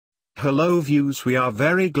Hello viewers, we are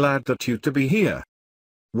very glad that you to be here.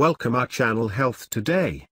 Welcome our channel Health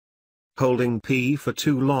Today. Holding pee for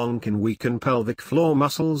too long can weaken pelvic floor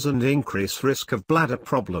muscles and increase risk of bladder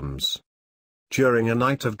problems. During a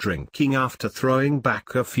night of drinking after throwing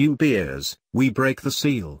back a few beers, we break the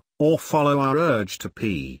seal, or follow our urge to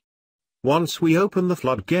pee. Once we open the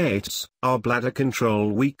floodgates, our bladder control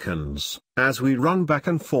weakens, as we run back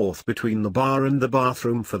and forth between the bar and the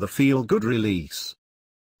bathroom for the feel-good release.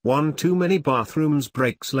 One too many bathrooms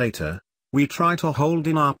breaks later, we try to hold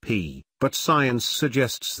in our pee, but science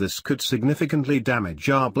suggests this could significantly damage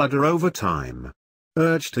our bladder over time.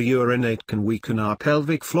 Urge to urinate can weaken our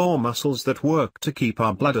pelvic floor muscles that work to keep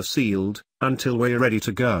our bladder sealed, until we're ready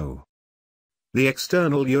to go. The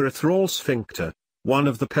external urethral sphincter, one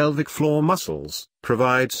of the pelvic floor muscles,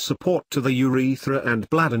 provides support to the urethra and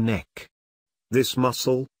bladder neck. This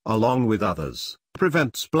muscle, along with others,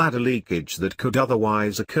 prevents bladder leakage that could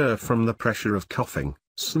otherwise occur from the pressure of coughing,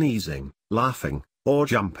 sneezing, laughing, or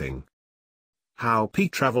jumping. How pee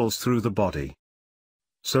travels through the body.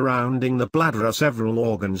 Surrounding the bladder are several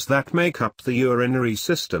organs that make up the urinary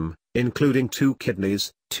system, including 2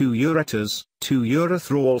 kidneys, 2 ureters, 2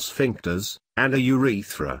 urethral sphincters, and a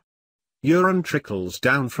urethra. Urine trickles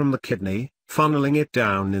down from the kidney, funneling it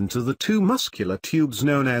down into the 2 muscular tubes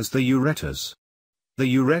known as the ureters.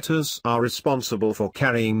 The ureters are responsible for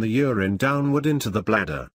carrying the urine downward into the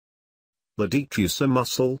bladder. The detrusor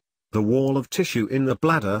muscle, the wall of tissue in the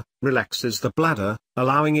bladder, relaxes the bladder,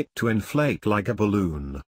 allowing it to inflate like a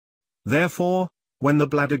balloon. Therefore, when the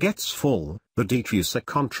bladder gets full, the detrusor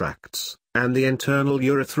contracts, and the internal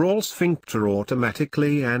urethral sphincter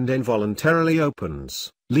automatically and involuntarily opens,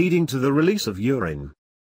 leading to the release of urine.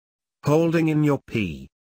 Holding in your pee.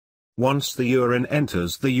 Once the urine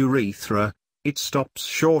enters the urethra, it stops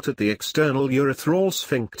short at the external urethral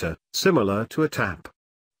sphincter, similar to a tap.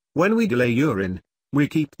 When we delay urine, we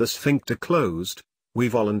keep the sphincter closed. We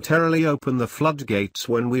voluntarily open the floodgates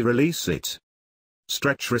when we release it.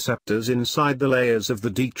 Stretch receptors inside the layers of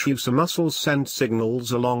the detrusor muscles send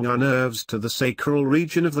signals along our nerves to the sacral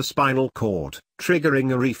region of the spinal cord,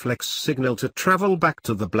 triggering a reflex signal to travel back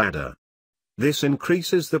to the bladder. This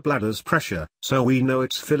increases the bladder's pressure, so we know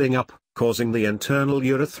it's filling up, causing the internal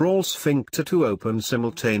urethral sphincter to open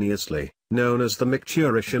simultaneously, known as the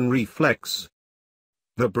micturition reflex.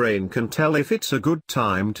 The brain can tell if it's a good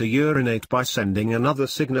time to urinate by sending another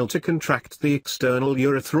signal to contract the external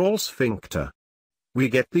urethral sphincter. We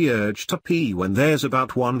get the urge to pee when there's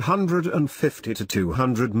about 150 to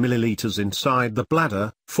 200 milliliters inside the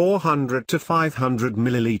bladder. 400 to 500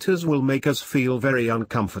 milliliters will make us feel very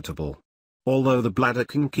uncomfortable. Although the bladder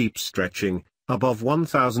can keep stretching, above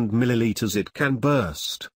 1000 milliliters it can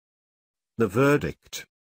burst. The verdict.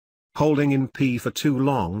 Holding in pee for too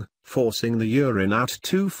long, forcing the urine out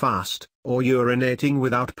too fast, or urinating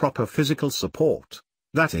without proper physical support,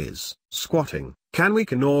 that is, squatting, can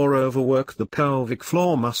weaken or overwork the pelvic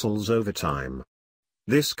floor muscles over time.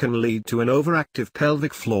 This can lead to an overactive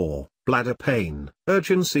pelvic floor, bladder pain,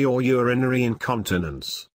 urgency or urinary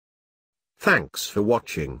incontinence. Thanks for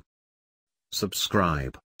watching.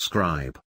 Subscribe.